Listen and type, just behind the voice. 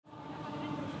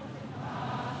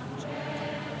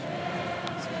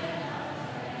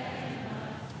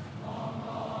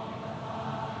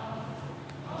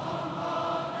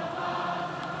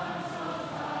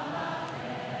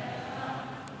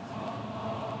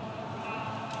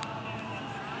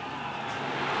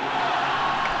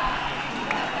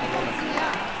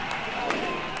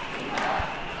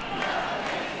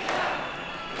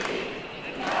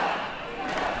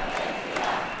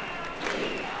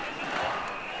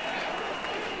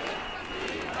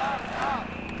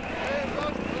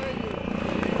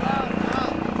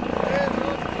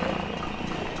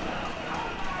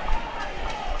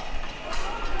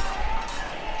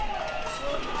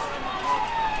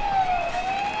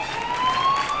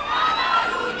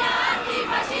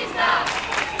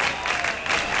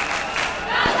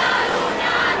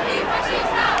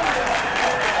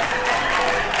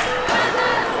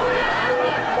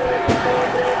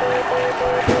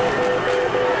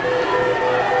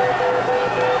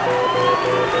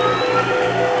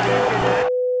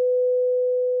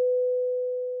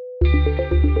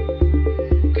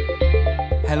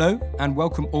and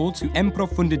welcome all to En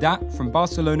Profundidad from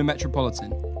Barcelona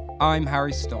Metropolitan. I'm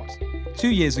Harry Stott. 2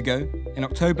 years ago, in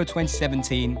October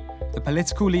 2017, the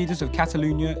political leaders of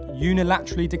Catalonia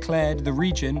unilaterally declared the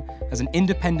region as an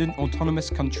independent autonomous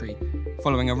country,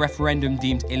 following a referendum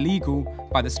deemed illegal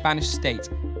by the Spanish state.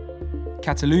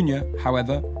 Catalonia,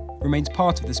 however, remains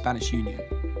part of the Spanish Union,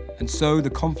 and so the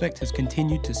conflict has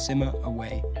continued to simmer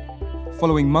away.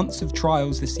 Following months of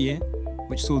trials this year,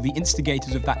 which saw the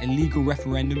instigators of that illegal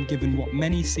referendum given what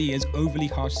many see as overly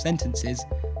harsh sentences,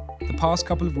 the past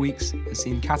couple of weeks has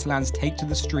seen Catalans take to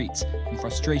the streets in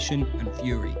frustration and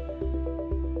fury.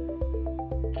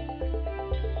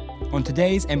 On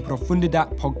today's En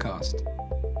Profundidad podcast,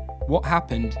 what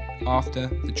happened after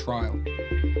the trial?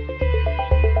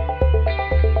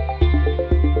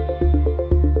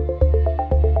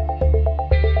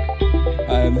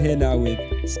 I'm here now with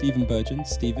Stephen Burgeon.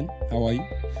 Stephen, how are you?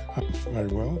 I'm very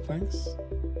well, thanks.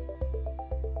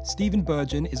 Stephen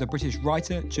Burgeon is a British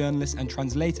writer, journalist and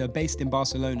translator based in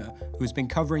Barcelona who has been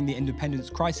covering the independence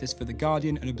crisis for The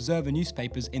Guardian and Observer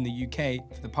newspapers in the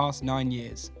UK for the past 9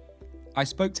 years. I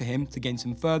spoke to him to gain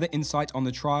some further insight on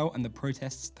the trial and the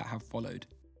protests that have followed.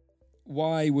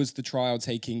 Why was the trial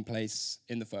taking place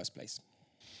in the first place?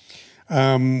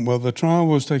 Well, the trial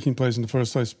was taking place in the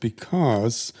first place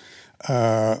because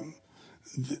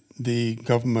the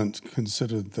government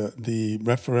considered that the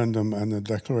referendum and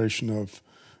the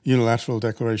unilateral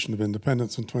declaration of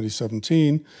independence in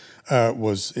 2017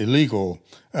 was illegal,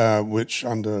 which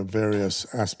under various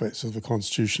aspects of the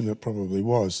constitution it probably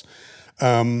was.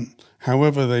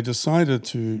 However, they decided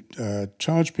to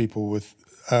charge people with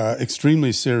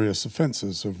extremely serious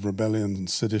offences of rebellion and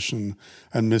sedition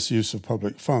and misuse of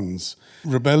public funds.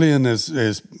 Rebellion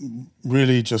is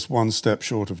really just one step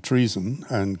short of treason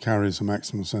and carries a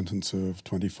maximum sentence of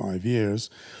 25 years,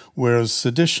 whereas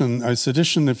sedition,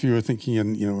 if you were thinking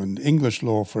in English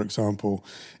law, for example,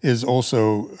 is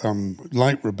also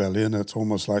like rebellion. It's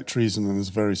almost like treason and is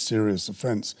a very serious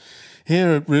offence.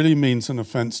 Here it really means an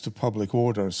offence to public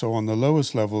order. So on the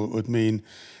lowest level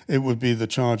it would be the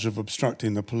charge of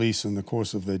obstructing the police in the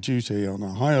course of their duty. On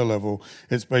a higher level,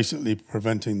 it's basically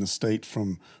preventing the state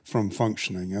from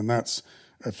functioning, and that's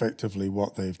effectively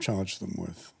what they've charged them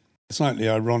with. It's slightly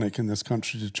ironic in this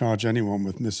country to charge anyone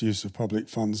with misuse of public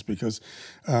funds because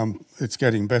it's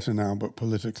getting better now, but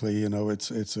politically,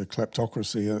 it's a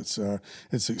kleptocracy.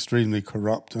 It's extremely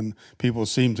corrupt, and people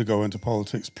seem to go into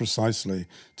politics precisely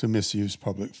to misuse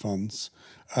public funds.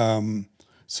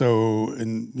 So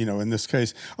in this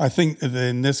case, I think that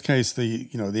in this case,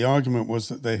 the argument was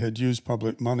that they had used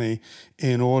public money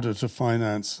in order to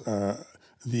finance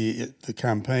the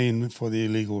campaign for the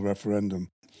illegal referendum.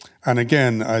 And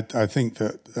again, I think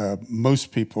that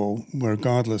most people,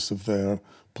 regardless of their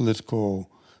political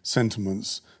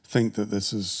sentiments, think that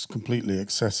this is completely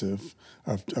excessive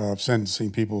of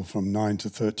sentencing people from 9 to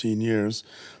 13 years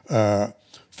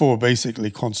for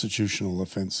basically constitutional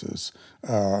offences.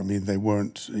 They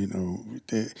weren't,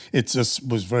 it just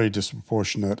was very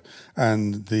disproportionate,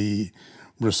 and the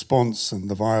response and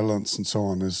the violence and so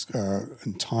on is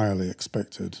entirely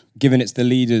expected. Given it's the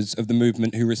leaders of the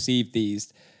movement who received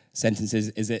these sentences,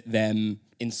 is it them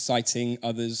inciting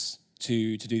others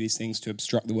to do these things, to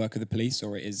obstruct the work of the police,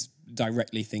 or it is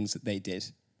directly things that they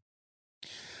did?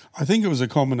 I think it was a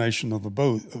combination of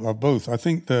both. I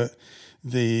think that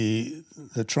the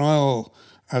trial,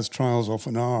 as trials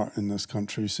often are in this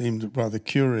country, seemed rather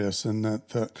curious in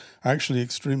that actually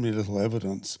extremely little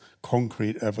evidence,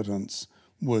 concrete evidence,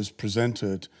 was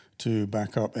presented to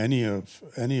back up any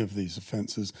of these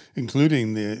offences,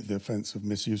 including the offence of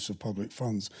misuse of public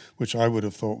funds, which I would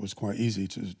have thought was quite easy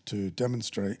to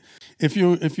demonstrate. If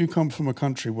you come from a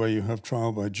country where you have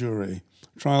trial by jury,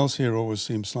 trials here always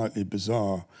seem slightly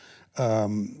bizarre,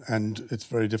 and it's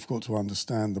very difficult to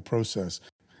understand the process.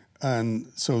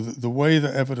 And so the way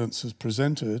the evidence is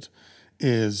presented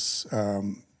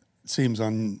seems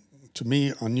to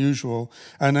me unusual,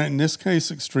 and in this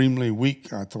case extremely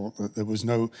weak. I thought that there was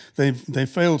they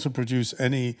failed to produce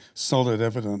any solid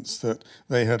evidence that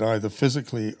they had either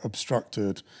physically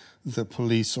obstructed the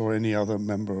police or any other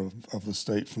member of the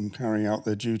state from carrying out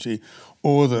their duty,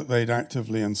 or that they'd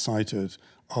actively incited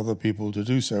other people to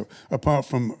do so, apart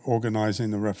from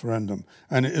organising the referendum.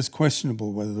 And it is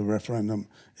questionable whether the referendum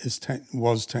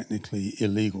was technically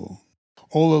illegal.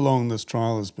 All along, this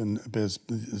trial has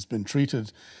been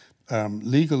treated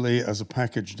legally as a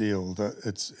package deal, that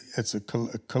it's a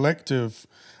collective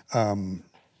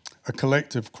a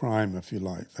collective crime, if you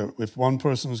like. That if one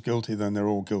person is guilty, then they're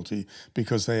all guilty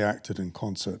because they acted in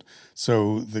concert.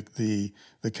 So the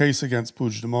case against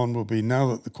Puigdemont will be, now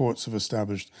that the courts have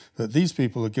established that these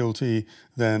people are guilty,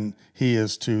 then he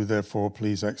is to therefore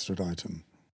please extradite him.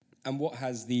 And what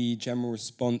has the general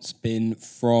response been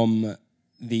from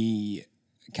the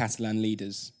Catalan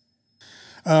leaders?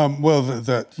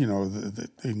 The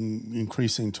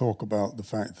increasing talk about the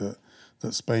fact that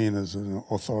Spain is an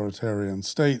authoritarian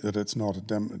state, that it's not a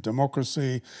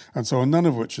democracy, and so on, none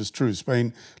of which is true.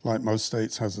 Spain, like most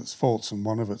states, has its faults, and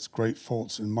one of its great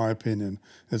faults, in my opinion,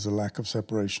 is a lack of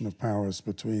separation of powers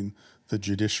between the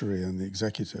judiciary and the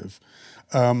executive.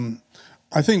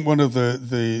 I think one of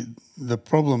the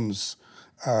problems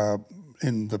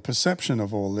in the perception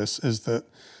of all this is that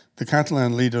the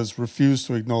Catalan leaders refuse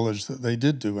to acknowledge that they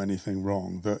did do anything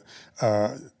wrong, that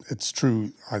it's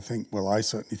true, I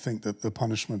certainly think that the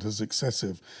punishment is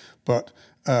excessive. But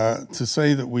to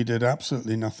say that we did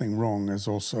absolutely nothing wrong is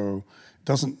also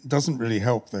doesn't really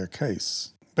help their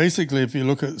case. Basically, if you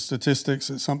look at statistics,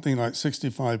 it's something like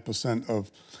 65%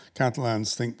 of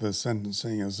Catalans think the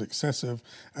sentencing is excessive,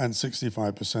 and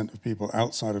 65% of people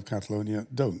outside of Catalonia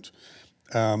don't.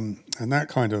 And that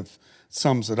kind of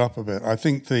sums it up a bit. I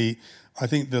think the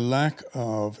lack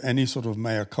of any sort of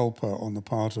mea culpa on the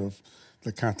part of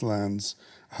the Catalans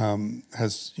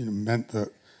has meant that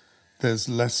there's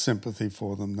less sympathy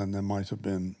for them than there might have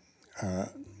been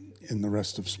in the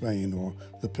rest of Spain or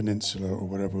the peninsula or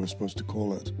whatever we're supposed to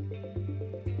call it.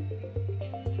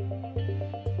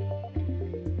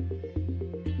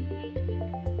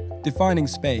 Defining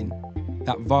Spain,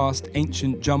 that vast,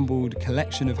 ancient, jumbled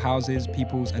collection of houses,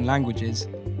 peoples and languages,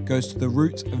 goes to the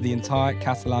root of the entire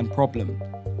Catalan problem.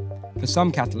 For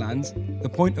some Catalans, the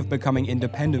point of becoming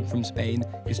independent from Spain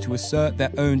is to assert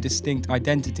their own distinct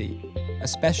identity,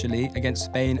 especially against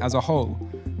Spain as a whole,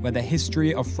 where the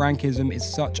history of Franquism is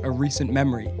such a recent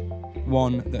memory,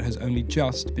 one that has only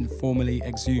just been formally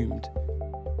exhumed.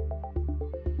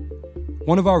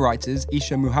 One of our writers,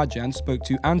 Isha Muhadjan, spoke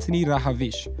to Antoni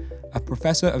Rahavich, a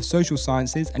professor of social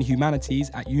sciences and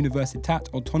humanities at Universitat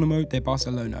Autónoma de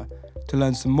Barcelona, to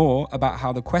learn some more about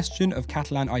how the question of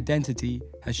Catalan identity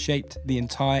has shaped the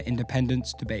entire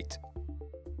independence debate.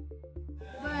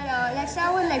 Well, let's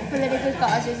start with political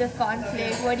causes of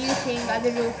conflict. What do you think are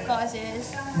the root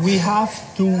causes? We have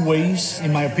two ways,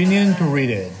 in my opinion, to read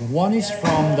it. One is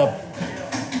from the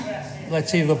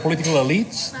political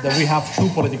elites, that we have two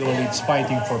political elites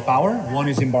fighting for power. One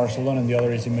is in Barcelona and the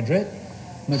other is in Madrid.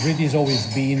 Madrid has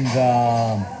always been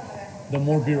the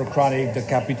more bureaucratic, the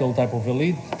capital type of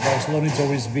elite. Barcelona has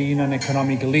always been an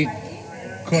economic elite,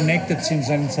 connected since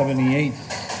 1978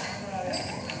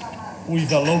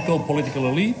 with a local political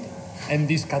elite, and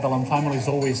these Catalan families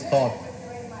always thought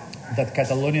that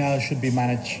Catalonia should be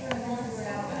managed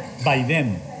by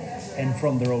them and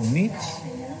from their own needs.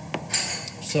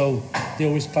 So they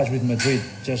always clash with Madrid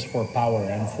just for power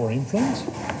and for influence.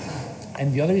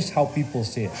 And the other is how people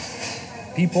see it.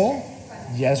 People,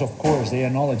 yes, of course, they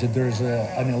acknowledge that there's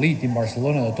an elite in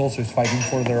Barcelona that also is fighting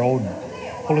for their own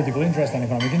political interest and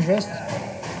economic interest.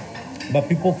 But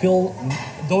people feel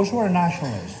those who are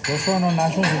nationalists, those who are not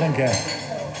nationalists, they don't care.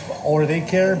 Or they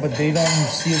care, but they don't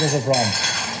see it as a problem.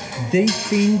 They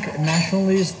think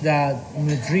nationalists that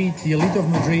Madrid, the elite of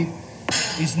Madrid,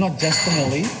 is not just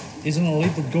an elite, it's an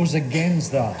elite that goes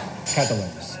against the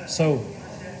Catalans. So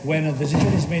when a decision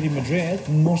is made in Madrid,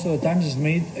 most of the times it's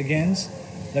made against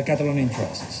the Catalan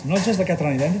interests. Not just the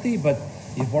Catalan identity, but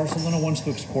if Barcelona wants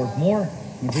to export more,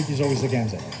 Madrid is always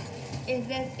against it.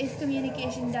 If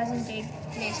communication doesn't take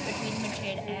place between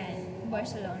Madrid and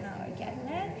Barcelona or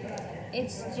Catalan,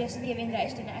 it's just giving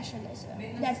rise to nationalism.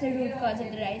 That's the root cause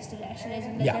of the rise to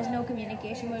nationalism, that there's no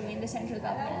communication between the central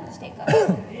government and the state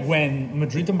government. When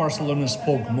Madrid and Barcelona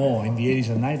spoke more in the 80s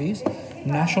and 90s,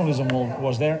 nationalism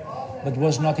was there, but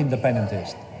was not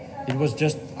independentist. It was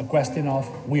just a question of,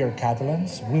 we are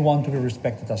Catalans, we want to be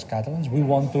respected as Catalans, we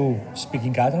want to speak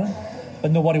in Catalan,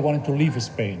 but nobody wanted to leave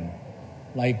Spain.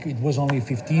 It was only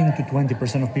 15 to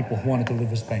 20% of people who wanted to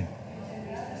leave Spain.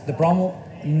 The problem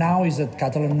now is that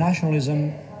Catalan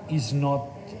nationalism is not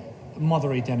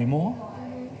moderate anymore,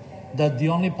 that the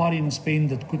only party in Spain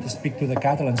that could speak to the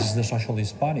Catalans is the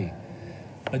Socialist Party,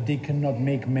 but they cannot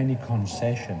make many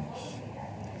concessions.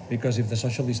 Because if the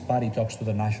Socialist Party talks to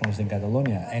the nationalists in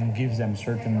Catalonia and gives them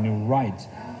certain new rights,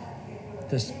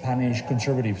 the Spanish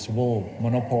conservatives will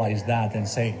monopolize that and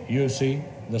say, you see,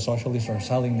 the socialists are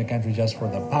selling the country just for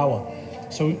the power.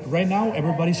 So right now,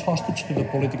 everybody's hostage to the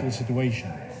political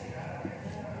situation.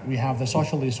 We have the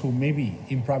socialists who maybe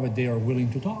in private they are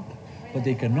willing to talk, but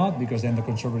they cannot because then the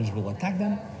conservatives will attack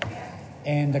them.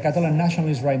 And the Catalan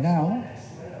nationalists right now,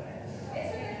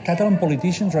 Catalan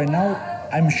politicians right now,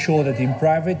 I'm sure that in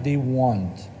private they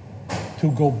want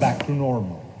to go back to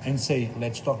normal and say,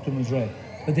 let's talk to Madrid.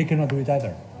 But they cannot do it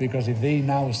either. Because if they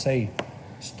now say,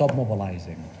 stop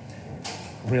mobilizing,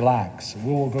 relax,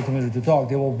 we will go to Madrid to talk,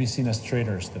 they will be seen as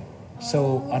traitors too.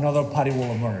 So another party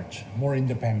will emerge, more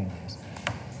independence.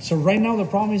 So right now the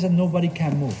problem is that nobody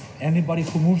can move. Anybody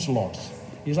who moves lost.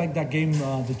 It's like that game,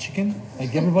 The Chicken,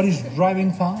 like everybody's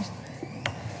driving fast.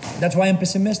 That's why I'm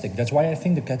pessimistic. That's why I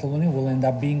think that Catalonia will end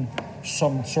up being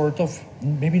some sort of,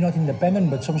 maybe not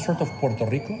independent, but some sort of Puerto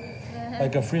Rico,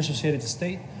 like a free associated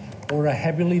state, or a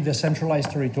heavily decentralized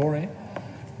territory,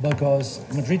 because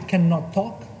Madrid cannot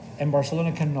talk and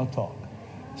Barcelona cannot talk.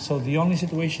 So the only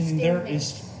situation in there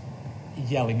is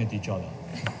yelling at each other.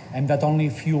 And that only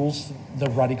fuels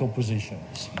the radical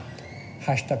positions.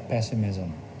 Hashtag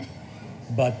pessimism.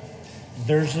 But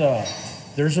there's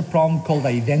a problem called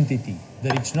identity,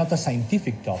 that it's not a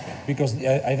scientific topic, because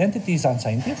identity is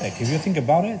unscientific. If you think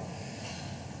about it,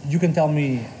 you can tell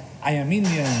me I am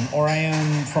Indian, or I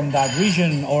am from that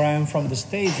region, or I am from the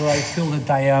States, or I feel that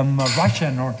I am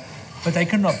Russian, but I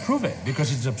cannot prove it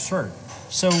because it's absurd.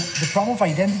 So the problem of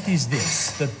identity is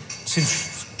this, that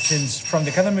since from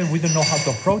the academy we don't know how to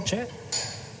approach it,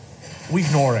 we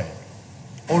ignore it.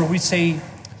 Or we say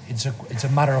it's a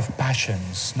matter of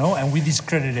passions, no? And we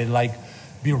discredit it, like,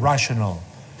 be rational,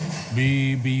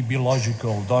 be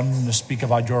logical, don't speak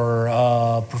about your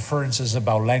preferences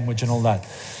about language and all that.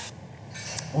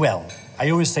 Well, I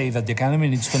always say that the academy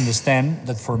needs to understand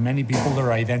that for many people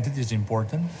their identity is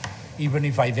important, even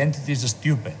if identity is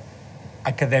stupid,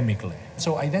 academically.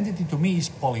 So identity to me is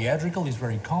polyhedral, is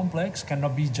very complex,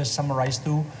 cannot be just summarized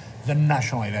to the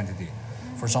national identity.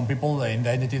 For some people, the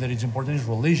identity that is important is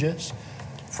religious,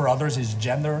 for others is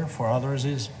gender, for others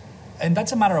is... And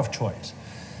that's a matter of choice.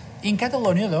 In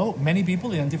Catalonia, though, many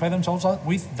people identify themselves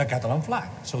with the Catalan flag.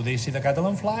 So they see the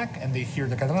Catalan flag and they hear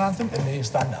the Catalan anthem and they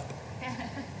stand up.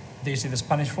 They see the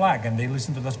Spanish flag and they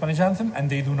listen to the Spanish anthem and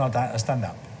they do not stand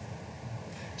up.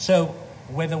 So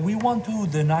whether we want to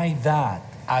deny that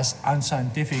as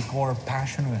unscientific or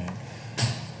passionate,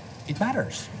 it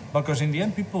matters. Because in the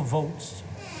end, people vote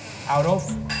out of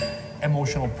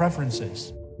emotional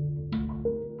preferences.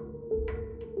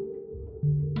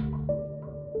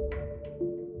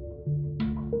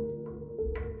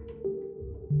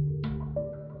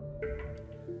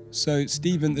 So,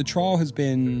 Stephen, the trial has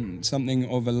been something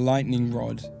of a lightning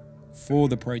rod for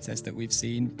the protest that we've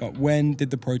seen, but when did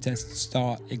the protest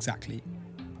start exactly?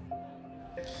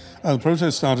 The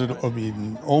protest started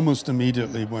almost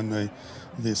immediately when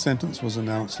the sentence was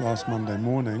announced last Monday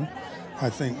morning. I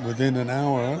think within an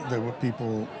hour there were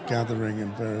people gathering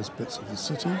in various bits of the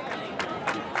city.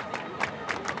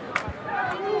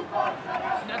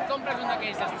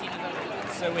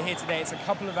 So we're here today, it's a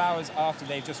couple of hours after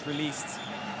they've just released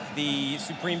the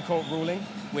Supreme Court ruling,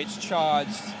 which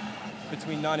charged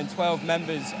between 9 and 12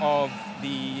 members of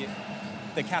the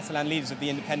Catalan leaders of the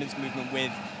independence movement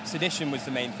with sedition was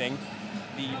the main thing.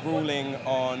 The ruling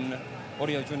on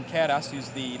Oriol Junqueras, who's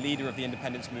the leader of the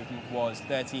independence movement, was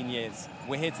 13 years.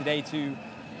 We're here today to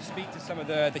speak to some of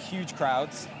the huge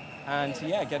crowds and to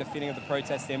get a feeling of the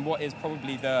protest in what is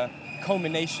probably the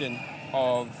culmination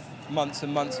of months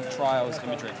and months of trials in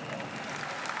Madrid.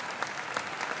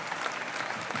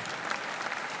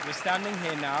 We're standing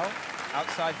here now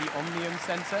outside the Omnium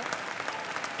Centre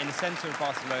in the centre of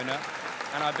Barcelona,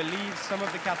 and I believe some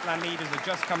of the Catalan leaders are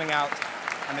just coming out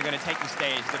and they're going to take the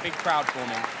stage. There's a big crowd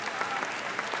forming.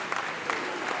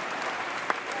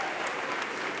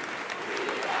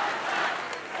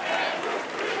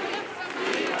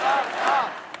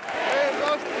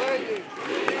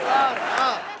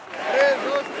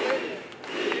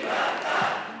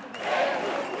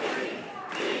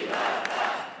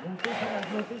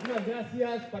 Moltíssimes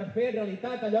gràcies per fer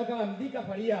realitat allò que vam dir que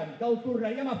faríem, que ho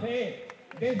tornaríem a fer.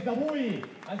 Des d'avui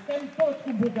estem tots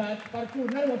convocats per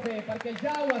tornar-ho a fer, perquè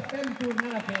ja ho estem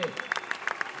tornant a fer.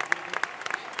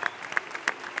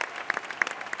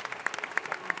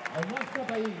 El nostre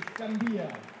país canvia,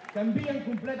 canvien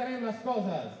completament les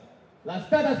coses.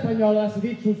 L'estat espanyol ha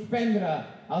decidit suspendre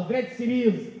els drets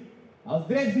civils, els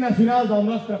drets nacionals del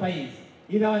nostre país.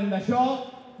 I davant d'això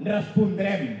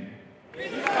respondrem.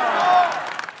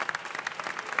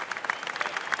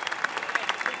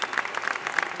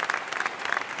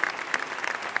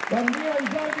 Com diu en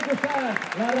Jordi Cuixart,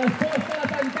 la resposta a la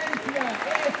sentència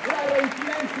és la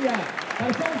reincidència. Per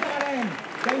això us demanem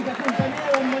que ens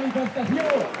acompanyeu en manifestació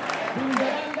fins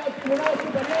davant del Tribunal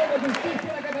Superior de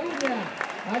Justícia de Catalunya.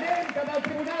 Anem cap al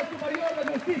Tribunal Superior de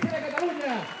Justícia de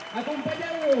Catalunya.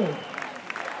 Acompanyeu-nos.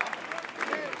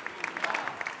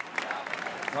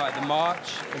 The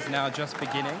march is now just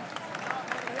beginning.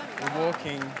 We're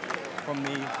walking from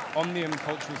the Omnium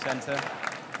Cultural Centre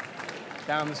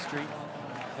down the street.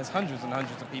 There's hundreds and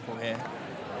hundreds of people here.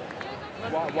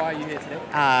 Why are you here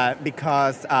today?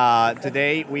 Because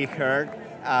today we heard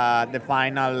the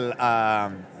final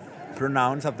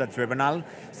pronouns of the tribunal.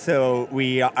 So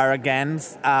we are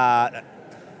against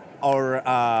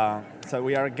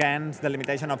we are against the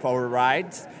limitation of our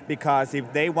rights, because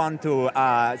if they want to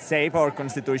save our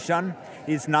constitution,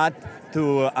 it's not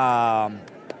to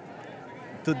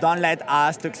don't let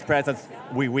us to express as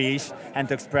we wish and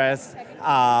to express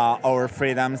our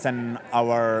freedoms and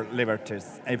our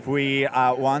liberties. If we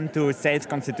want to save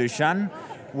constitution,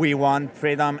 we want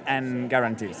freedom and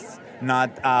guarantees,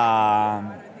 not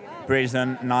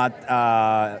prison, not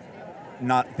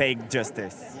fake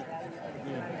justice.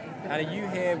 And are you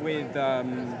here with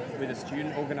a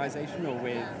student organization, or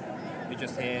you're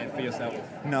just here for yourself?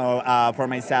 No, for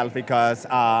myself, because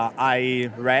I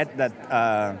read that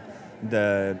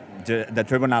the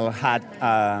tribunal had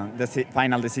the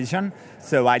final decision,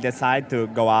 so I decided to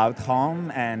go out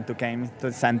home and to came to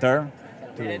the center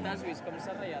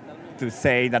to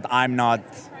say that I'm not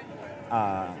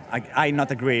I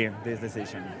not agree with this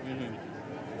decision.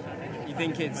 Mm-hmm. You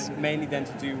think it's mainly then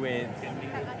to do with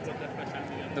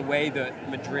the way that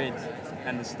Madrid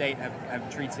and the state have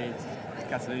treated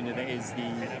Catalonia that is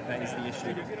the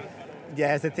issue?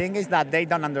 Yes, the thing is that they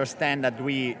don't understand that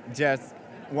we just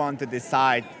want to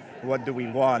decide what do we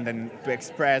want and to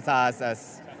express us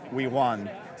as we want.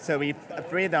 So if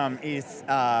freedom is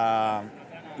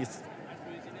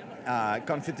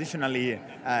constitutionally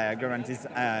guarantees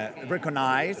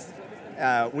recognized,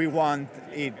 we want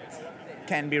it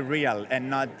can be real and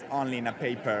not only in a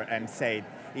paper and said.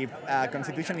 If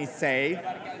constitution is safe,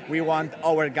 we want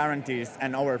our guarantees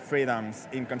and our freedoms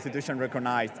in constitution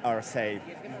recognized are safe,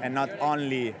 and not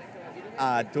only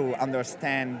to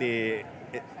understand the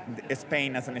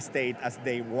Spain as a state as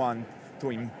they want to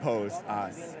impose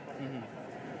us.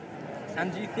 Mm-hmm.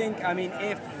 And do you think, I mean,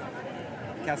 if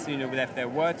Catalonia, if there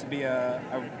were to be a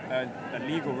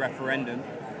legal referendum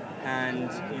and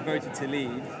you voted to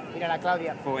leave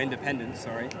for independence,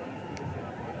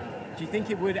 do you think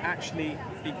it would actually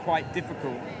be quite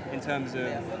difficult in terms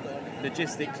of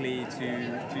logistically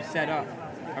to set up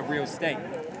a real state?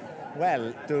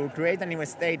 Well, to create a new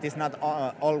state is not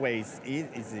always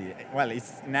easy. Well,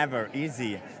 it's never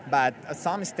easy. But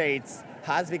some states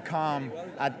has become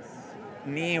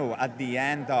new at the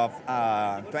end of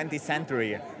 20th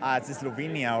century, as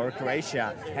Slovenia or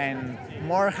Croatia, and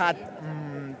more had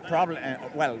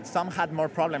some had more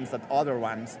problems than other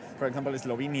ones. For example,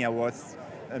 Slovenia was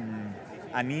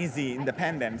an easy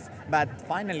independence, but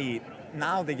finally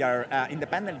now they are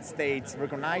independent states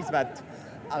recognized, but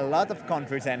a lot of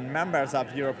countries and members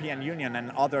of European Union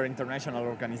and other international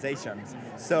organizations.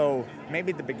 So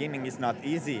maybe the beginning is not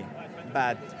easy,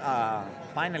 but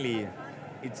finally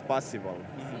it's possible.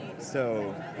 Mm-hmm.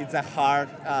 So it's a hard,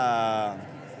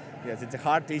 it's a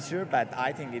hard issue, but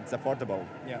I think it's affordable.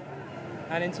 Yeah.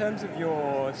 And in terms of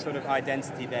your sort of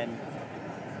identity then,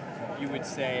 you would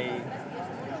say,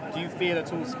 do you feel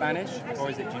at all Spanish,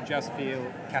 or do you just feel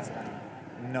Catalan?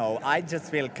 No, I just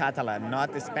feel Catalan, not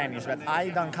Spanish, but I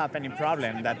don't have any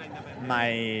problem that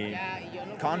my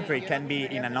country can be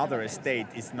in another state.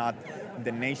 It's not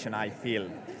the nation I feel.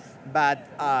 But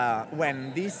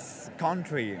when this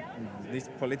country, this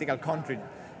political country,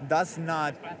 does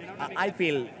not, I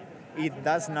feel it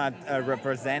does not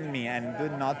represent me and do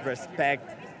not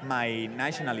respect my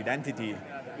national identity,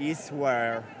 is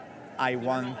where I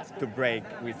want to break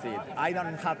with it. I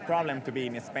don't have problem to be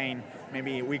in Spain.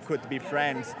 Maybe we could be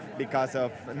friends because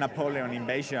of Napoleon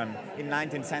invasion in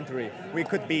 19th century. We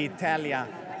could be Italia,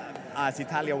 as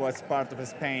Italia was part of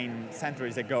Spain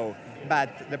centuries ago.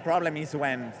 But the problem is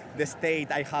when the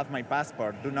state I have my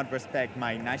passport do not respect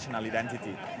my national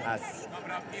identity as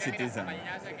citizen.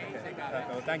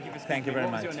 Well, thank you for speaking. Thank you very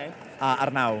much. What's your name?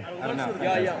 Arnau. Arnau.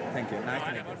 Yeah. Thank you. Nice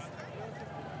to meet you.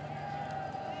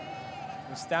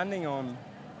 We're standing on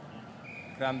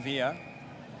Gran Via,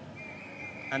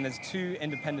 and there's two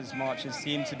independence marches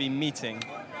seem to be meeting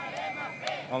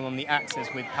on the axis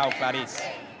with Pau Claris.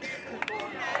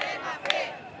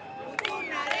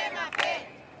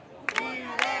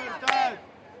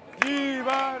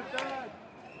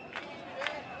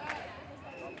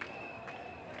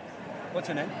 What's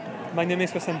your name? My name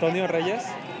is José Antonio Reyes.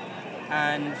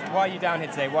 And why are you down here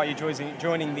today? Why are you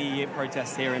joining the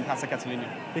protest here in Plaza Catalunya?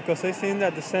 Because I think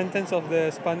that the sentence of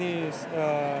the Spanish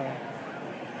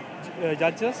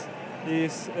judges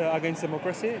is against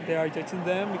democracy. They are judging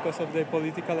them because of their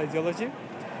political ideology,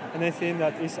 and I think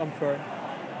that is unfair.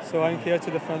 So I'm here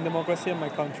to defend democracy in my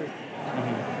country.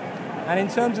 And in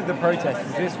terms of the protests,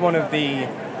 is this one of the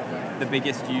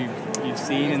biggest you've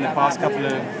seen in the past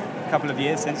couple of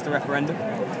years since the referendum?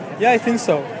 Yeah, I think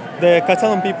so. The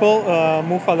Catalan people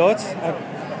move a lot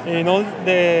in all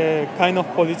the kind of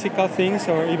political things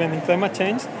or even in climate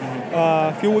change.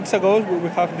 A few weeks ago, we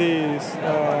have this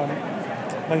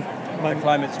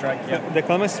Climate strike, yeah. the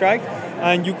climate strike,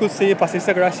 and you could see Passeig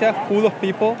de Gràcia full of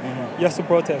people just to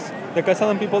protest. The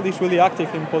Catalan people is really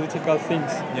active in political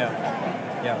things.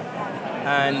 Yeah.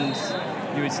 And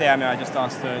you would say, I mean, I just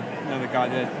asked another guy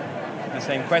the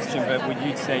same question, but would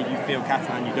you say you feel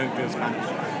Catalan, you don't feel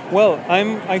Spanish? Well,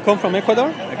 I come from Ecuador,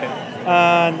 Okay.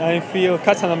 and I feel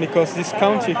Catalan because this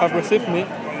country have received me,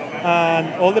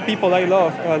 and all the people I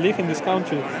love live in this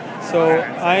country. So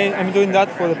I'm doing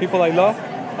that for the people I love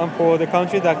and for the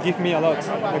country that give me a lot.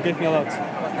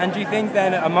 And do you think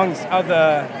then amongst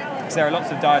other, because there are lots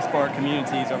of diasporic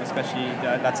communities, of especially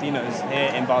Latinos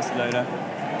here in Barcelona,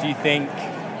 do you think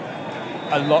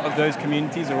a lot of those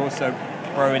communities are also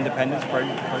pro-independence,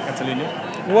 pro-Catalonia?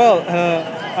 Well,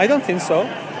 I don't think so.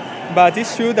 But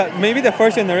it's true that maybe the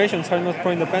first generations are not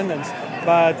pro-independence,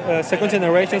 but second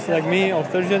generations like me or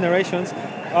third generations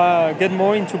get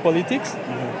more into politics.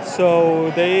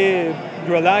 So they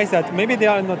realize that maybe they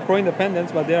are not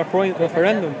pro-independence, but they are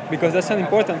pro-referendum, because that's an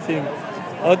important thing.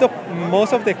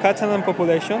 Most of the Catalan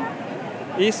population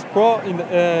is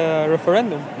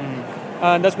pro-referendum.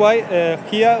 And that's why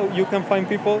here you can find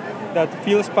people that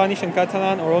feel Spanish and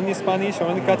Catalan, or only Spanish or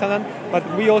only Catalan, but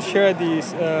we all share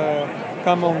this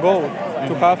common goal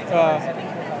to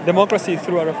have democracy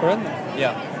through a referendum.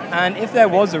 Yeah. And if there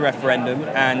was a referendum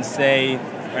and say,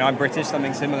 when I'm British,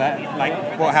 something similar,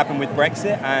 like what happened with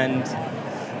Brexit, and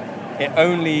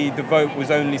the vote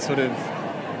was only sort of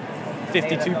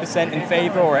 52% in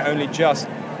favour, or only just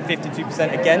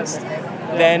 52% against,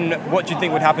 then what do you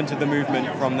think would happen to the movement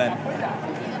from then?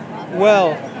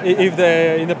 Well, if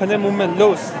the independent movement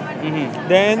loses,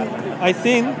 then I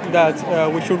think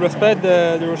that we should respect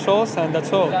the results, and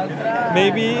that's all.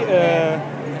 Maybe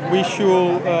we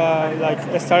should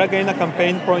start again a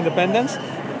campaign pro-independence,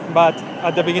 but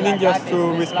at the beginning just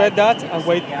to respect that and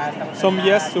wait some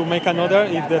years to make another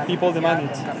if the people demand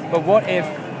it. But what if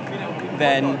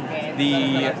then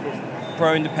the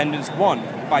pro-independence won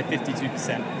by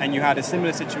 52%, and you had a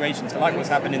similar situation to like what's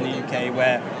happened in the UK,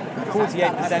 where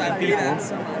 48% of people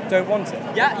don't want it?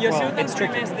 Well, it's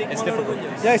tricky. It's difficult.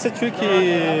 Yeah, it's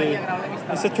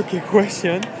a tricky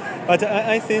question, but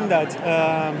I think that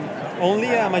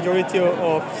only a majority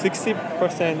of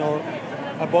 60% or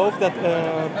above that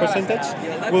percentage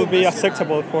will be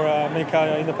acceptable for make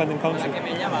an independent country.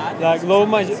 Like low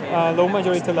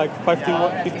majority, like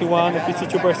 51 or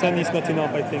 52% is not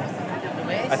enough, I think.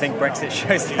 I think Brexit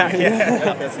shows that.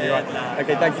 Yeah, that's right.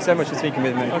 Okay, thank you so much for speaking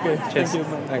with me. Okay, cheers. Thank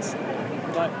you, man. Thanks.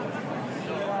 Bye.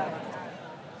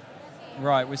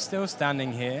 Right, we're still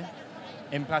standing here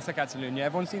in Plaza Catalunya.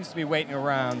 Everyone seems to be waiting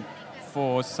around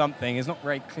for something. It's not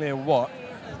very clear what.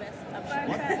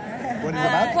 What is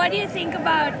about? What do you think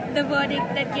about the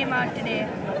verdict that came out today?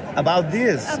 About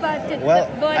this? About the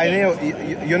verdict. I know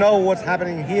you know what's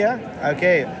happening here.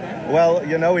 Okay, well,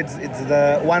 you know it's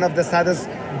the one of the saddest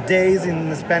days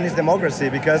in Spanish democracy,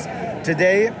 because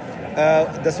today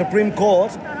the Supreme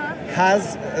Court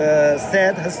has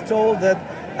told that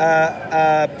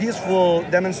a peaceful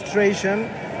demonstration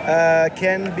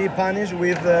can be punished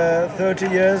with 30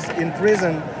 years in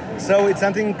prison. So it's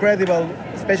something incredible,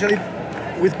 especially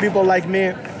with people like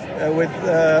me with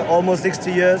almost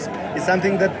 60 years. It's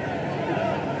something that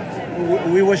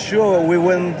we were sure we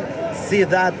wouldn't see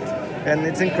that, and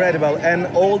it's incredible. And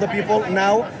all the people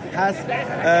now has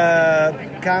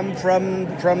come from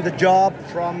the job,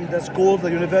 from the schools, the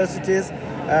universities,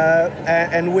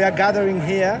 and we are gathering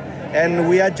here, and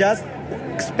we are just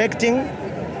expecting.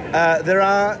 There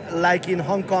are, like in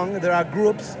Hong Kong, there are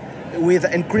groups with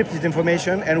encrypted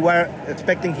information, and we're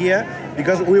expecting here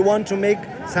because we want to make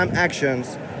some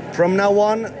actions. From now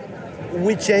on,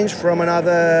 we change from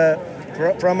another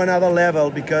level,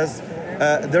 because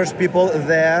there's people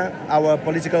there, our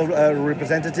political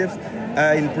representatives,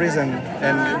 in prison,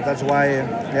 and that's why,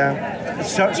 yeah.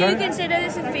 Do you consider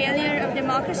this a failure of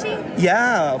democracy?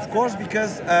 Yeah, of course,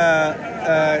 because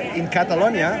in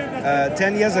Catalonia,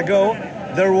 10 years ago,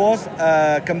 there was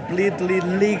a completely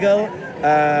legal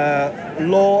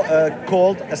law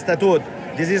called Estatut.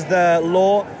 This is the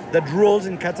law that rules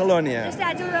in Catalonia.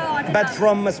 But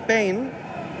from Spain,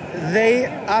 they,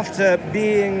 after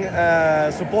being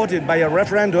supported by a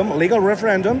referendum, legal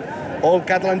referendum, all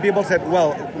Catalan people said,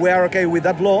 well, we are okay with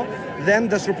that law. Then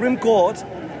the Supreme Court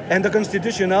and the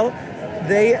Constitutional,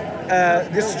 they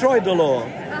destroyed the law.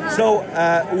 So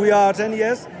we are 10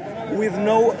 years with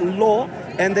no law,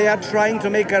 and they are trying to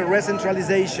make a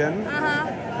recentralization.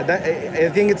 I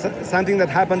think it's something that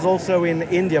happens also in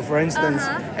India, for instance,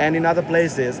 and in other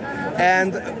places.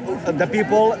 And the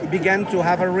people began to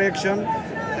have a reaction.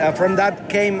 From that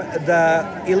came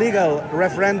the illegal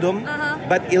referendum,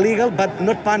 but illegal but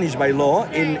not punished by law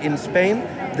in Spain.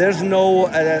 There's no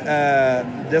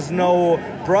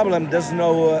problem. There's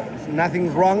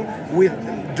nothing wrong with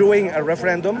doing a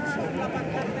referendum.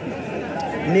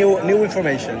 New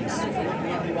informations.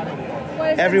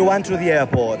 Everyone to the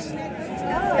airport.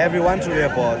 Everyone to the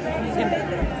airport.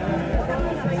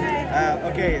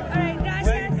 Okay.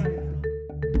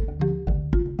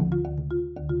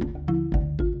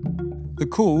 The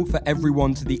call for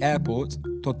everyone to the airport,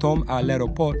 tothom a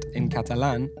l'aeroport in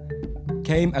Catalan,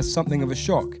 came as something of a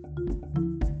shock.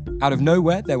 Out of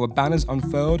nowhere, there were banners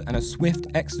unfurled and a swift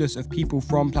exodus of people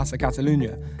from Plaça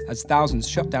Catalunya as thousands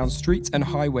shut down streets and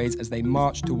highways as they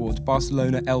marched towards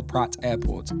Barcelona El Prat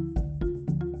Airport.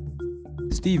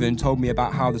 Stephen told me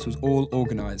about how this was all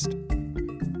organised.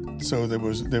 So there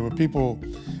were people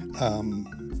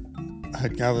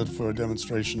had gathered for a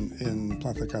demonstration in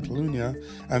Plaça Catalunya,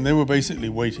 and they were basically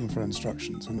waiting for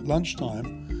instructions. And at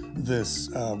lunchtime, this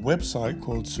website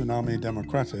called Tsunami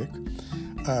Democratic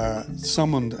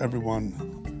summoned everyone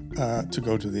to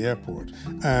go to the airport.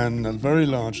 And a very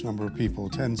large number of people,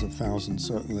 tens of thousands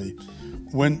certainly,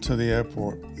 went to the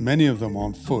airport, many of them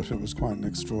on foot. It was quite an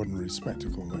extraordinary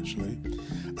spectacle, actually,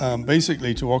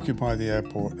 basically to occupy the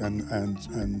airport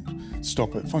and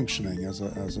stop it functioning as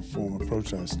a form of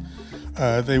protest.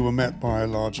 They were met by a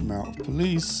large amount of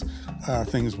police.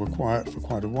 Things were quiet for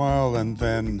quite a while, and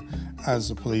then as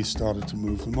the police started to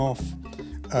move them off,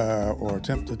 or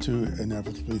attempted to,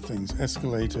 inevitably things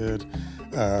escalated.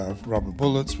 Rubber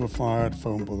bullets were fired,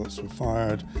 foam bullets were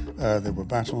fired, there were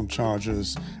baton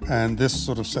charges, and this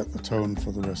sort of set the tone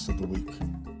for the rest of the week.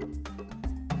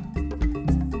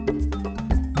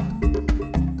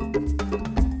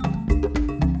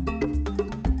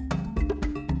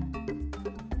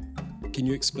 Can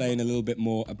you explain a little bit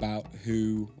more about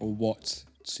who or what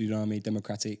Tsunami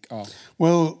Democratic are?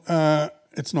 Well,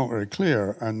 it's not very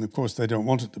clear, and of course they don't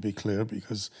want it to be clear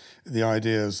because the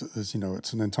idea is that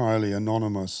it's an entirely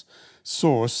anonymous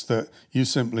source that you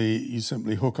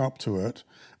simply hook up to it,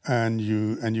 and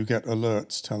you get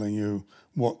alerts telling you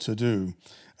what to do.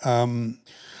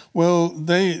 Well,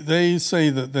 they say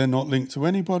that they're not linked to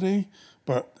anybody,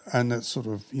 and it's sort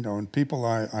of and people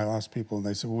I ask people and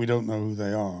they say, well, we don't know who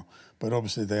they are, but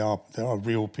obviously they are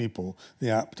real people. The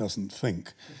app doesn't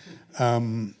think.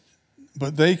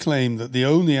 But they claim that the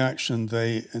only action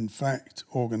they, in fact,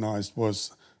 organised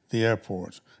was the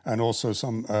airport, and also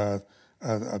some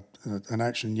an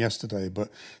action yesterday. But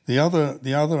the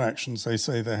other actions they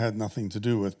say they had nothing to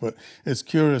do with. But it's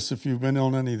curious, if you've been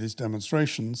on any of these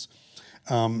demonstrations,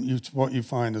 what you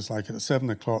find is like at 7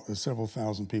 o'clock, there's several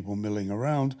thousand people milling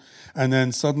around, and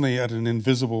then suddenly at an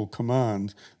invisible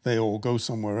command, they all go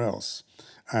somewhere else.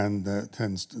 And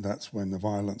that's when the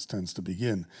violence tends to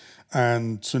begin.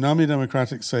 And Tsunami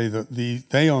Democratic say that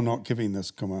they are not giving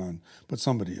this command, but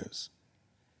somebody is.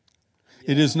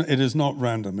 Yeah. It is not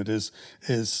random. It is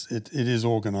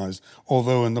organized.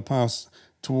 Although in the past,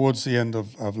 towards the end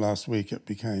of last week, it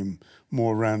became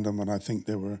more random, and I think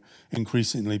there were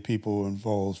increasingly people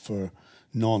involved for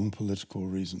non-political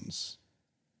reasons.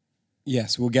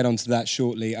 Yes, we'll get onto that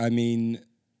shortly. I mean,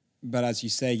 but as you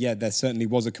say, yeah, there certainly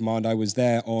was a command. I was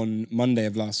there on Monday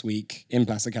of last week in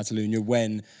Plaça Catalunya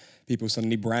when people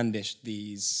suddenly brandished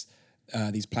these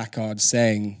placards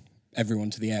saying everyone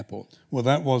to the airport. Well,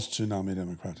 that was Tsunami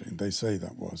Democratic. They say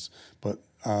that was. But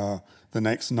the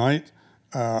next night,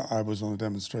 I was on a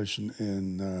demonstration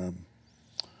in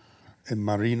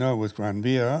Marina with Gran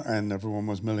Via, and everyone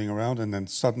was milling around, and then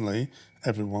suddenly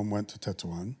everyone went to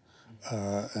Tetuan,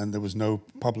 and there was no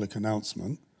public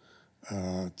announcement.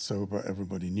 But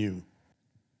everybody knew.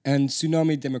 And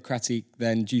Tsunami Democratic,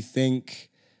 then, do you think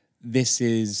this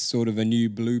is sort of a new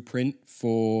blueprint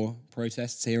for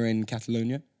protests here in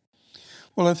Catalonia?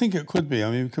 Well, I think it could be.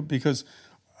 I mean, because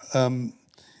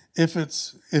if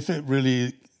it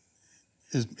really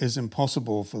is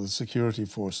impossible for the security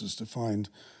forces to find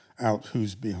out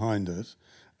who's behind it,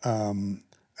 and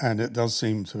it does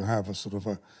seem to have a sort of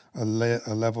a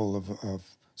level of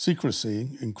secrecy,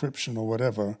 encryption or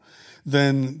whatever,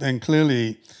 then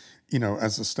clearly,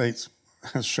 as the state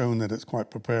has shown that it's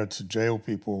quite prepared to jail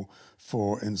people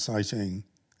for inciting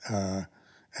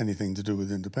anything to do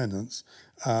with independence,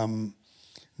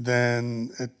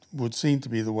 then it would seem to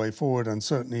be the way forward. And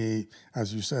certainly,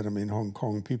 as you said, I mean, Hong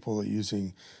Kong people are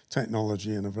using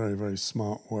technology in a very, very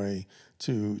smart way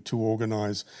to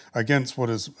organize against what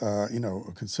is, a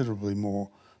considerably more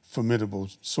formidable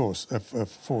force.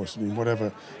 I mean,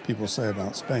 whatever people say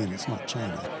about Spain, it's not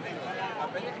China.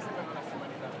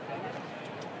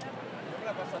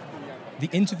 The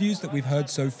interviews that we've heard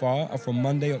so far are from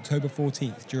Monday, October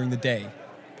 14th during the day.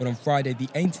 But on Friday, the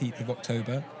 18th of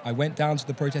October, I went down to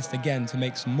the protest again to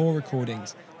make some more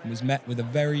recordings and was met with a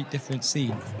very different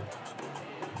scene.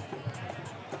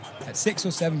 At 6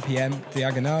 or 7 p.m,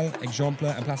 Diagonal, Exemple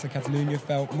and Plaça Catalunya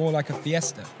felt more like a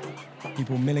fiesta.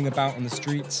 People milling about on the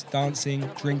streets, dancing,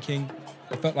 drinking.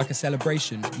 It felt like a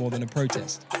celebration more than a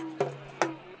protest.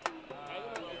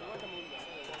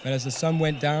 But as the sun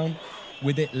went down,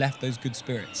 with it left those good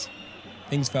spirits.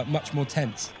 Things felt much more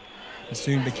tense and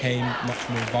soon became much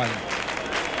more violent.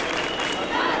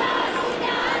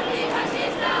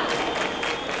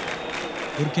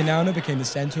 Urquinaona became the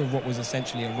centre of what was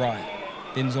essentially a riot.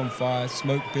 Bins on fire,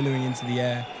 smoke billowing into the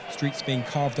air, streets being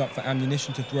carved up for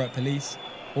ammunition to throw at police,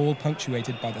 all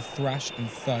punctuated by the thrash and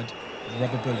thud of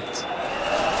rubber bullets.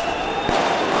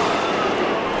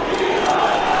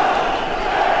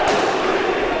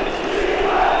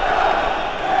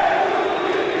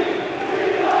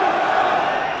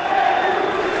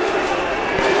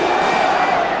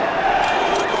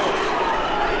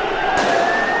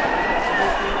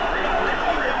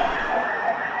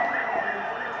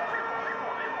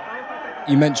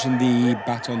 You mentioned the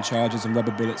baton charges and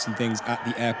rubber bullets and things at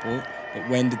the airport, but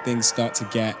when did things start to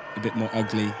get a bit more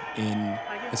ugly in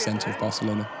the centre of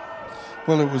Barcelona?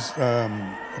 Well, it was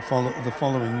the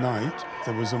following night.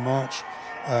 There was a march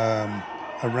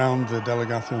around the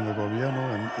Delegación de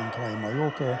Gobierno in Calle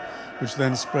Mallorca, which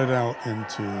then spread out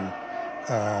into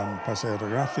Paseo de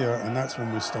Gracia, and that's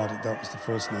when we started. That was the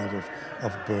first night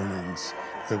of burnings.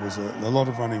 There was a lot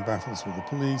of running battles with the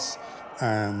police,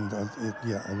 and a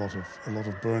lot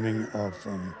of burning of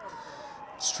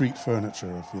street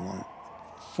furniture, if you like.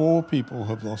 4 people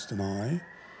have lost an eye.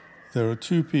 There are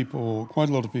 2 people, quite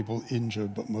a lot of people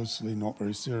injured, but mostly not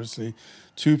very seriously.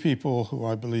 2 people who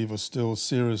I believe are still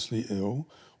seriously ill,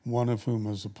 one of whom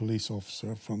is a police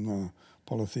officer from the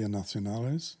Policía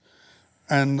Nacionales.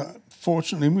 And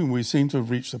fortunately, we seem to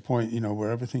have reached a point, where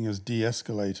everything is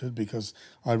de-escalated, because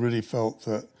I really felt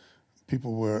that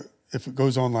people were, if it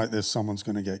goes on like this, someone's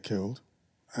going to get killed.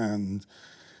 And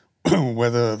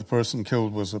whether the person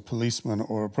killed was a policeman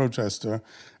or a protester,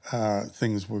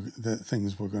 things were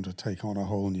going to take on a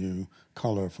whole new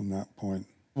color from that point.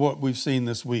 What we've seen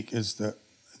this week is that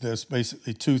there's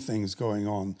basically 2 things going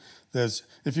on.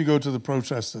 If you go to the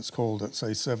protest that's called at,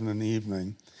 say, 7 in the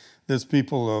evening, there's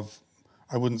people of,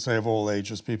 I wouldn't say of all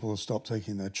ages, people have stopped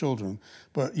taking their children,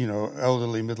 but,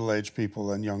 elderly, middle-aged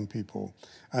people and young people.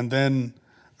 And then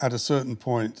at a certain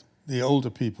point, the older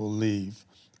people leave,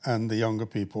 and the younger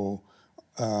people,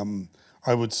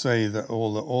 I would say that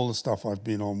all the stuff I've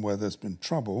been on where there's been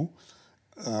trouble,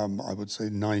 I would say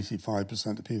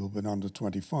 95% of people have been under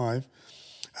 25.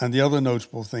 And the other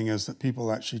notable thing is that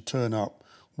people actually turn up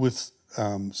with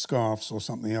scarves or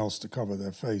something else to cover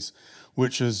their face,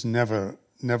 which has never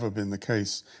been the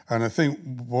case. And I think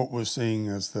what we're seeing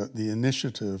is that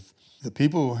the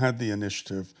people who had the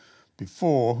initiative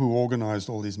before, who organized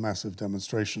all these massive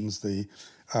demonstrations, the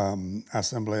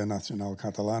Asamblea Nacional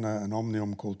Catalana and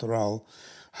Òmnium Cultural,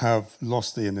 have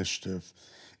lost the initiative.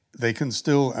 They can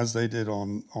still, as they did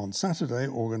on Saturday,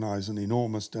 organize an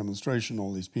enormous demonstration,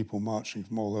 all these people marching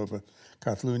from all over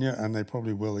Catalonia, and they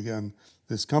probably will again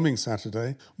this coming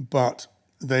Saturday, but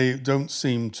they don't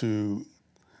seem to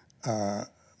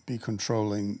be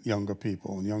controlling younger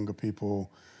people. And younger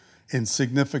people in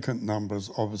significant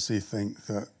numbers obviously think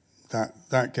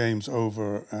that game's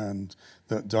over, and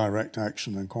that direct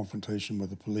action and confrontation with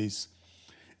the police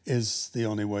is the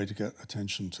only way to get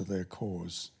attention to their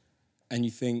cause. And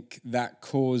you think that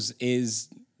cause is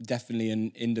definitely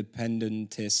an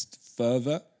independentist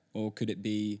fervor, or could it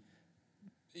be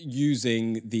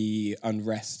using the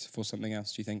unrest for something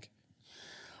else, do you think?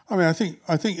 I mean,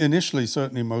 I think initially,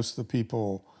 certainly most of the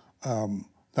people,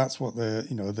 that's what they're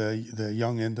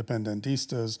young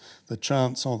independentistas. The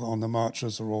chants on the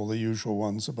marches are all the usual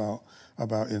ones about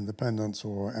independence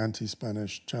or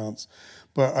anti-Spanish chants.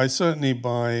 But I certainly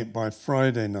by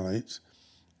Friday night,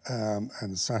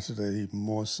 and Saturday even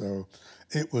more so,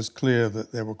 it was clear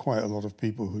that there were quite a lot of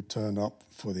people who turned up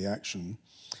for the action.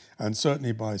 And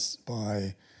certainly by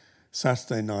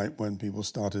Saturday night when people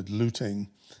started looting,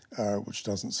 which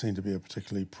doesn't seem to be a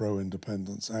particularly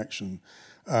pro-independence action,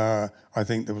 I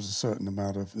think there's a certain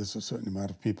amount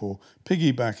of people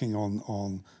piggybacking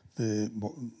on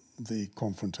the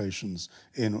confrontations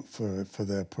for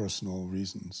their personal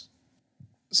reasons.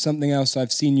 Something else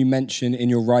I've seen you mention in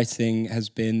your writing has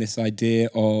been this idea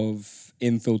of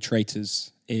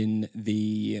infiltrators in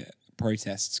the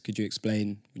protests. Could you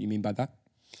explain what you mean by that?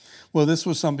 Well, this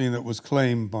was something that was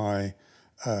claimed by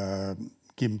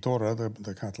Quim Torra,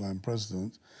 the Catalan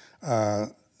president.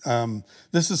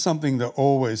 This is something that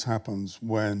always happens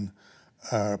when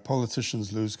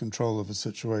politicians lose control of a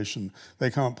situation. They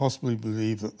can't possibly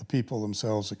believe that the people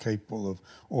themselves are capable of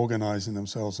organizing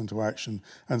themselves into action,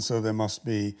 and so it must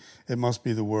be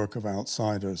the work of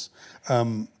outsiders.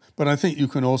 But I think you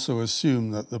can also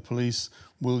assume that the police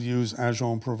will use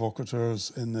agents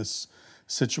provocateurs in this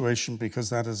situation because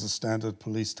that is a standard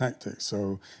police tactic.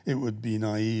 So it would be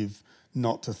naive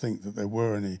not to think that there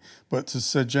were any. But to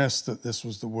suggest that this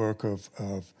was the work of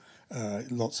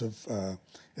lots of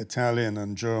Italian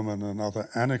and German and other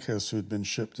anarchists who'd been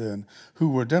shipped in, who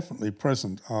were definitely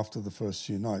present after the first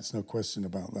few nights, no question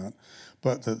about that,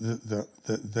 but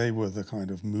that they were the kind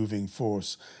of moving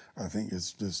force, I think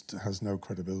has no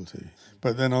credibility.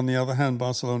 But then on the other hand,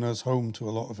 Barcelona is home to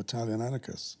a lot of Italian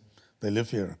anarchists. They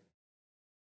live here.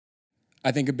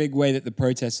 I think a big way that the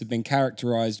protests have been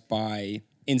characterized by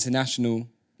international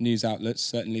news outlets,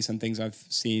 certainly some things I've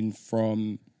seen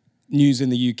from news in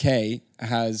the UK,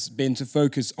 has been to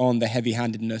focus on the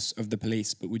heavy-handedness of the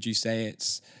police. But would you say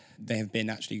they have been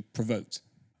actually provoked?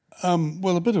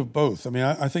 Well, a bit of both. I mean,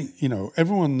 I think,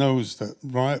 everyone knows that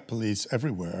riot police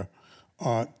everywhere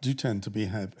do tend to be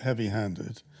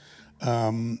heavy-handed.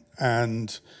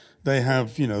 And they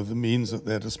have, the means at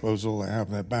their disposal. They have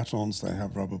their batons, they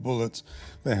have rubber bullets,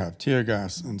 they have tear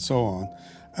gas, and so on.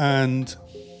 And,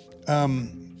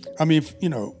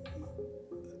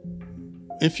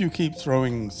 if you keep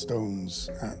throwing stones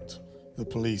at the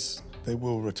police, they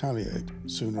will retaliate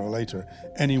sooner or later,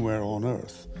 anywhere on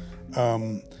earth.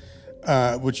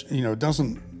 Which,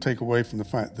 doesn't take away from the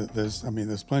fact that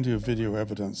there's plenty of video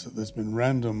evidence that there's been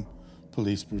random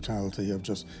police brutality of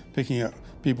just picking up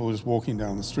people just walking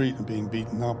down the street and being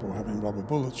beaten up or having rubber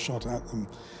bullets shot at them.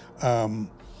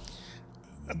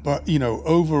 But,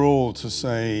 overall to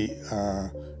say,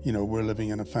 we're living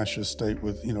in a fascist state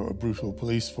with, a brutal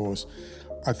police force,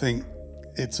 I think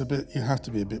you have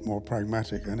to be a bit more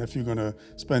pragmatic. And if you're going to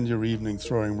spend your evening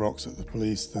throwing rocks at the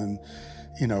police, then,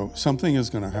 something is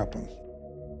going to happen.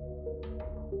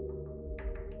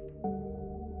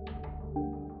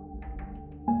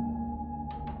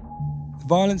 The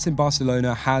violence in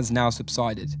Barcelona has now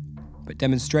subsided, but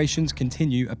demonstrations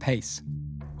continue apace.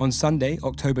 On Sunday,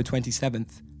 October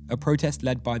 27th, a protest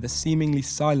led by the seemingly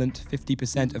silent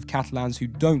 50% of Catalans who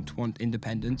don't want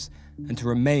independence and to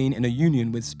remain in a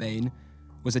union with Spain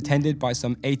was attended by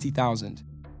some 80,000.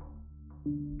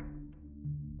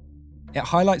 It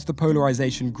highlights the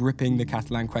polarization gripping the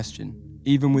Catalan question,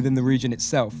 even within the region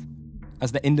itself,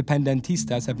 as the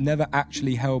independentistas have never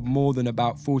actually held more than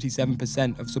about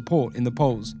 47% of support in the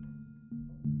polls.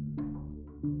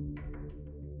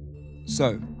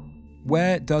 So,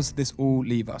 where does this all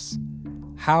leave us?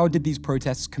 How did these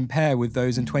protests compare with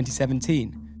those in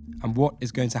 2017? And what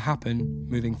is going to happen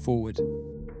moving forward?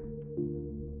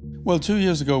 Well, 2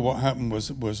 years ago, what happened was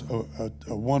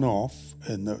a one-off.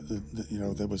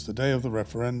 There was the day of the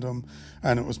referendum,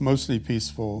 and it was mostly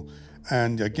peaceful.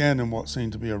 And again, in what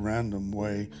seemed to be a random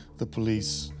way, the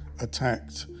police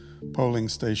attacked polling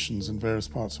stations in various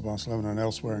parts of Barcelona and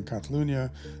elsewhere in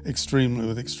Catalonia,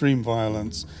 with extreme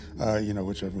violence,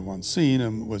 which everyone's seen,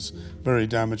 and was very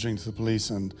damaging to the police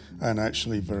and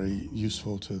actually very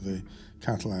useful to the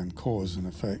Catalan cause, in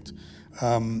effect.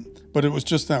 But it was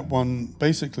just that one,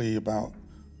 basically about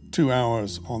 2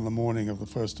 hours on the morning of the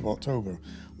 1st of October,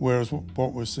 whereas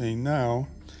what we're seeing now,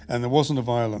 and there wasn't a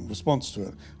violent response to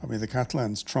it. I mean, the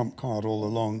Catalans' trump card all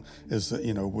along is that,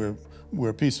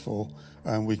 we're peaceful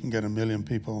and we can get 1 million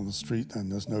people on the street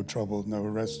and there's no trouble, no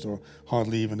arrest, or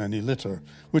hardly even any litter,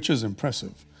 which is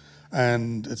impressive.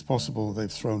 And it's possible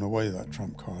they've thrown away that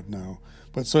trump card now.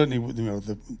 But certainly,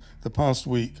 the past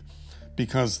week,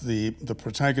 because the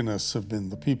protagonists have been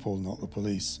the people, not the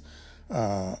police,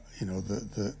 you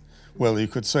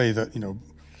could say that,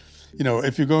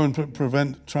 if you go and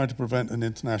try to prevent an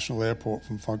international airport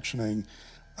from functioning,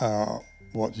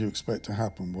 what do you expect to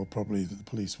happen? Well, probably the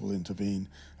police will intervene,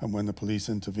 and when the police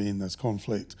intervene, there's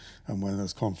conflict, and when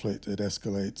there's conflict, it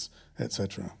escalates,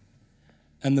 etc.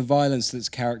 And the violence that's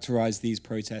characterized these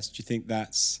protests, do you think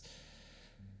that's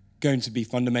going to be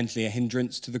fundamentally a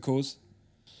hindrance to the cause?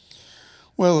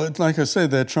 Well, like I say,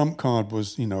 their trump card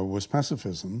was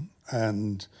pacifism,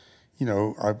 and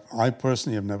I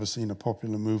personally have never seen a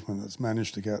popular movement that's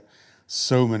managed to get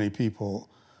so many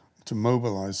people, to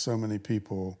mobilize so many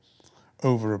people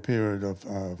over a period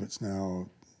of it's now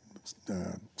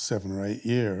 7 or 8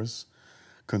 years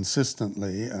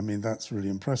consistently. I mean, that's really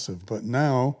impressive. But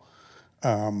now,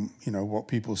 what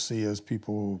people see as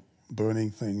people burning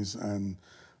things and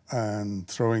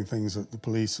throwing things at the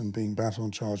police and being baton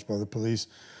charged by the police,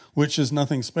 which is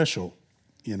nothing special.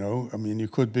 I mean, you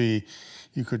could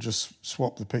just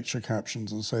swap the picture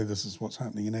captions and say this is what's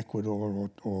happening in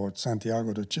Ecuador or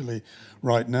Santiago de Chile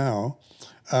right now.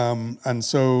 And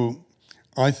so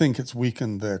I think it's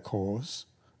weakened their cause.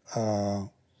 I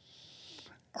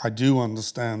do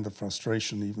understand the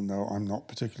frustration, even though I'm not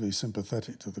particularly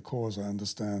sympathetic to the cause. I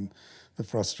understand the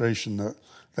frustration that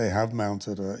they have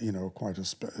mounted a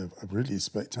really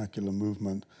spectacular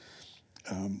movement,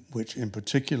 which in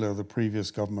particular the previous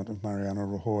government of Mariano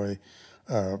Rajoy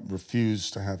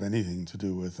refused to have anything to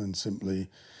do with, and simply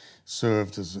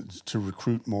served to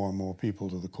recruit more and more people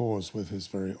to the cause with his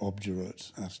very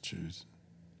obdurate attitude.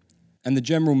 And the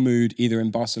general mood, either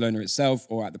in Barcelona itself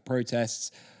or at the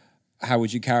protests, how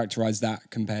would you characterize that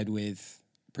compared with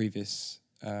previous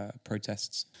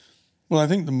protests? Well, I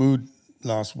think the mood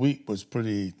last week was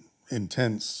pretty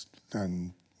intense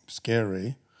and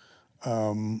scary.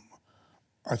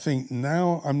 I think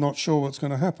now I'm not sure what's going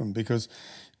to happen, because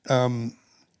you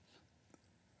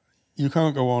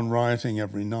can't go on rioting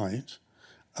every night.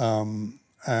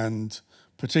 And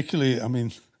particularly, I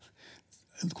mean,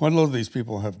 quite a lot of these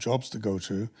people have jobs to go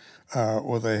to,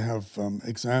 or they have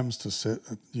exams to sit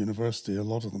at university. A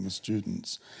lot of them are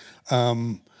students.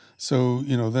 So,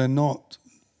 they're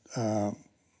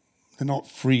not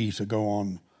free to go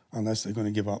on unless they're going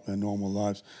to give up their normal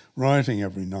lives, rioting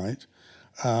every night.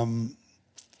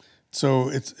 So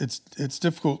it's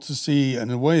difficult to see, in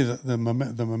a way, that the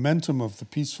momentum of the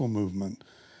peaceful movement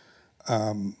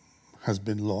has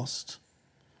been lost.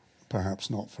 Perhaps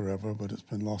not forever, but it's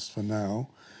been lost for now.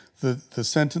 The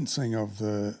sentencing of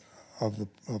the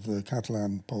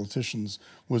Catalan politicians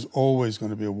was always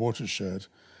going to be a watershed,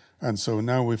 and so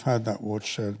now we've had that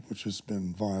watershed, which has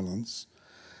been violence.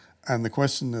 And the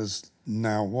question is,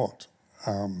 now what?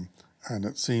 And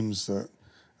it seems that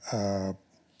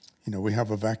we have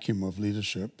a vacuum of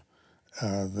leadership.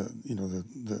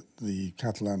 The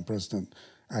Catalan president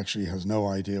actually has no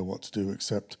idea what to do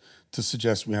except to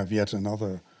suggest we have yet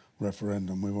another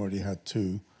referendum. We've already had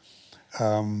 2.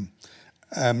 And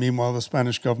meanwhile, the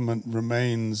Spanish government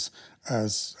remains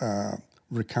as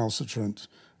recalcitrant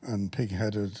and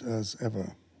pig-headed as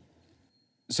ever.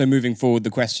 So moving forward, the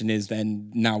question is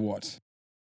then, now what?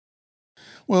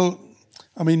 Well,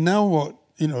 I mean, now what?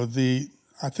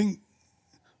 I think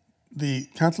the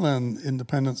Catalan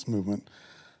independence movement,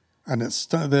 and it's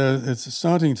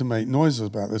starting to make noises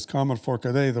about this. Carme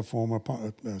Forcadell, the former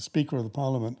Speaker of the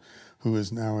Parliament, who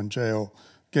is now in jail,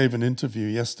 gave an interview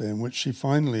yesterday in which she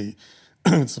finally,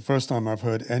 it's the first time I've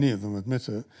heard any of them admit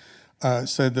it,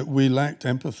 said that we lacked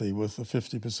empathy with the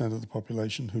 50% of the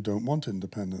population who don't want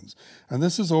independence. And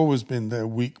this has always been their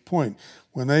weak point.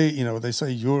 When they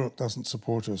say Europe doesn't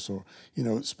support us, or,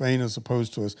 Spain is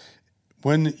opposed to us.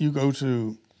 When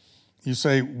you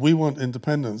say, we want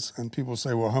independence, and people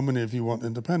say, well, how many of you want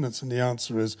independence? And the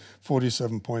answer is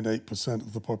 47.8%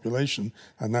 of the population,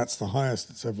 and that's the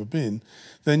highest it's ever been,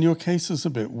 then your case is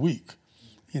a bit weak.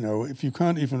 If you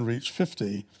can't even reach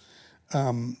 50,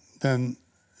 so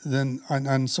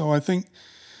I think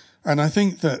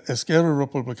that Esquerra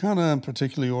Republicana, and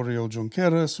particularly Oriol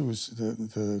Junqueras, who is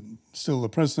still the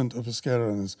president of Esquerra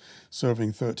and is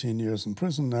serving 13 years in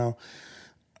prison now,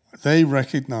 they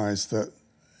recognize that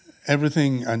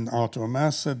everything, and Artur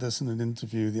Mas said this in an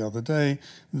interview the other day,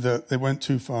 that they went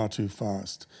too far too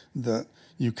fast, that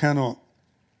you cannot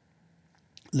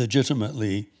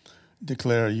legitimately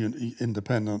declare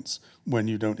independence when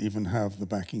you don't even have the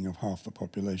backing of half the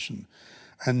population.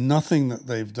 And nothing that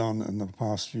they've done in the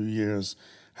past few years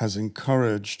has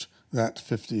encouraged that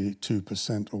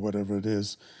 52% or whatever it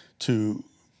is to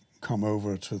come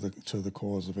over to the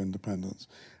cause of independence.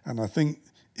 And I think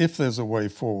if there's a way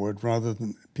forward, rather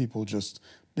than people just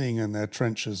being in their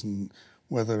trenches, and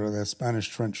whether they're Spanish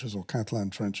trenches or Catalan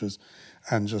trenches,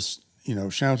 and just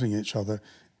shouting at each other,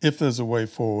 if there's a way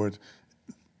forward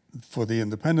for the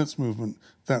independence movement,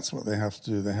 that's what they have to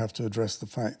do. They have to address the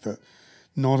fact that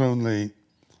not only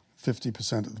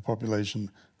 50% of the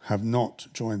population have not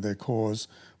joined their cause,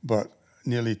 but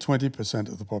nearly 20%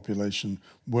 of the population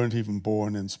weren't even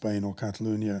born in Spain or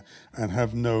Catalonia and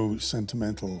have no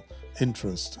sentimental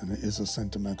interest, and it is a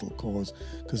sentimental cause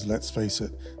because, let's face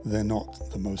it, they're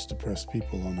not the most depressed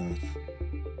people on earth.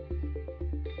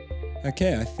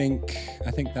 Okay, I think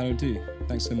that'll do.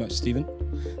 Thanks so much, Stephen.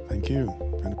 Thank you.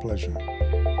 Been a pleasure.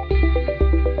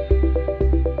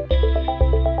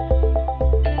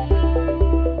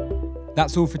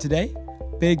 That's all for today.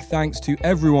 Big thanks to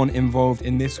everyone involved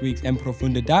in this week's En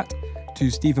Profundidad,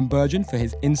 to Stephen Burgeon for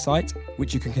his insight,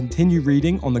 which you can continue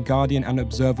reading on the Guardian and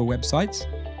Observer websites,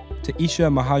 to Isha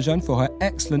Mahajan for her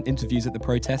excellent interviews at the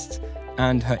protests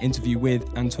and her interview with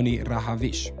Antoni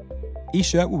Rahavish.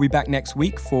 Isha will be back next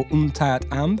week for Un Tayat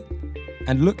Amb,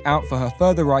 and look out for her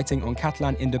further writing on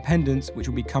Catalan independence, which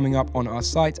will be coming up on our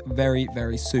site very,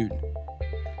 very soon.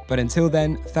 But until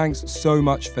then, thanks so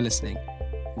much for listening.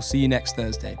 We'll see you next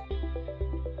Thursday.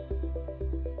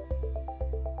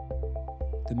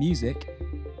 The music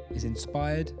is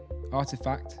Inspired,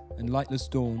 Artifact, and Lightless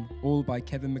Dawn, all by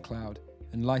Kevin MacLeod,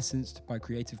 and licensed by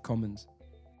Creative Commons.